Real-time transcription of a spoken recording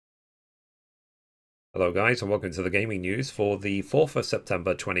Hello guys and welcome to the gaming news for the 4th of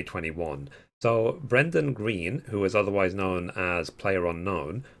September 2021. So Brendan Green, who is otherwise known as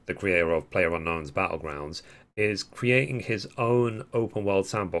PlayerUnknown, the creator of PlayerUnknown's Battlegrounds, is creating his own open world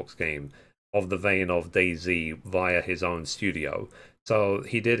sandbox game of the vein of DayZ via his own studio. So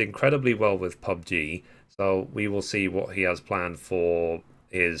he did incredibly well with PUBG, so we will see what he has planned for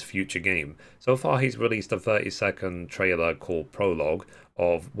his future game. So far he's released a 30-second trailer called Prologue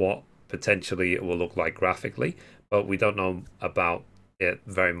of what potentially it will look like graphically, but we don't know about it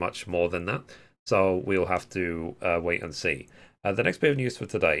very much more than that, so we'll have to wait and see. The next bit of news for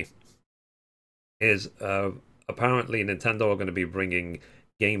today is apparently Nintendo are going to be bringing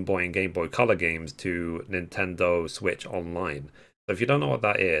Game Boy and Game Boy Color games to Nintendo Switch Online. So if you don't know what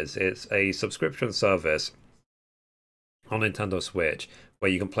that is, it's a subscription service on Nintendo Switch where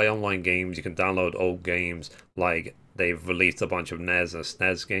you can play online games, you can download old games, like they've released a bunch of NES and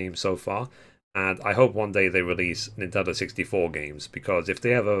SNES games so far, and I hope one day they release Nintendo 64 games, because if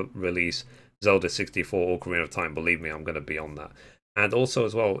they ever release Zelda 64 Ocarina of Time, believe me, I'm going to be on that. And also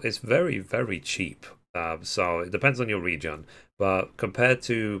as well, it's very, very cheap. So it depends on your region, but compared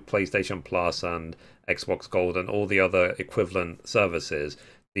to PlayStation Plus and Xbox Gold and all the other equivalent services,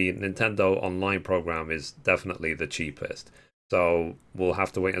 the Nintendo Online program is definitely the cheapest. So we'll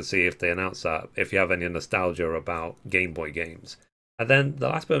have to wait and see if they announce that, if you have any nostalgia about Game Boy games. And then the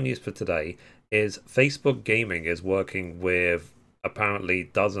last bit of news for today is Facebook Gaming is working with apparently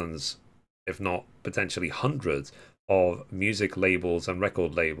dozens, if not potentially hundreds, of music labels and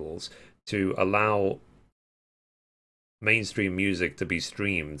record labels to allow mainstream music to be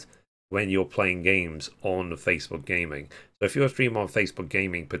streamed when you're playing games on Facebook Gaming. So if you're a streamer on Facebook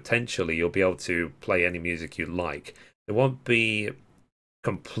Gaming, potentially you'll be able to play any music you like. There won't be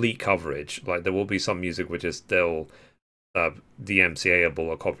complete coverage. Like, there will be some music which is still DMCA-able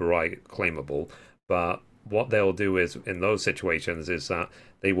or copyright claimable, but what they'll do is, in those situations, is that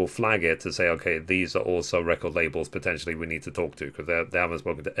they will flag it to say, okay, these are also record labels potentially we need to talk to, because they haven't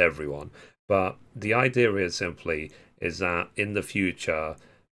spoken to everyone. But the idea is simply is that in the future,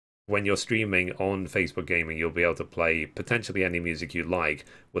 when you're streaming on Facebook Gaming, you'll be able to play potentially any music you like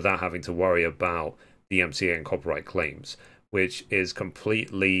without having to worry about DMCA and copyright claims, which is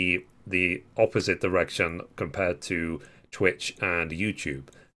completely the opposite direction compared to Twitch and YouTube.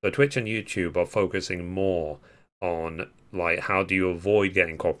 So Twitch and YouTube are focusing more on, like, how do you avoid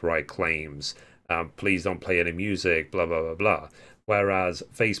getting copyright claims? Please don't play any music, blah, blah, blah, blah. Whereas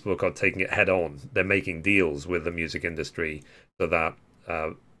Facebook are taking it head on. They're making deals with the music industry so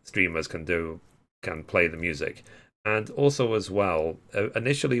that streamers can play the music. And also as well,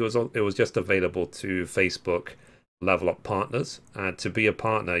 initially it was just available to Facebook Level Up partners, and to be a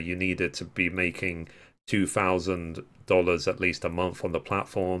partner you needed to be making $2,000 at least a month on the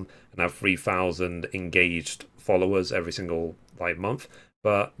platform and have 3,000 engaged followers every single month.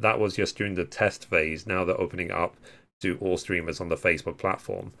 But that was just during the test phase. Now they're opening up to all streamers on the Facebook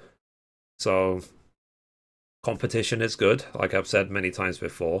platform. So competition is good, like I've said many times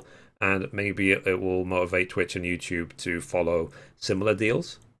before, and maybe it will motivate Twitch and YouTube to follow similar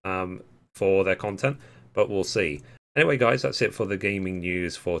deals for their content, but we'll see. Anyway, guys, that's it for the gaming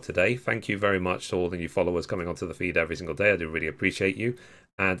news for today. Thank you very much to all the new followers coming onto the feed every single day. I do really appreciate you,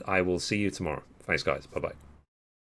 and I will see you tomorrow. Thanks, guys. Bye-bye.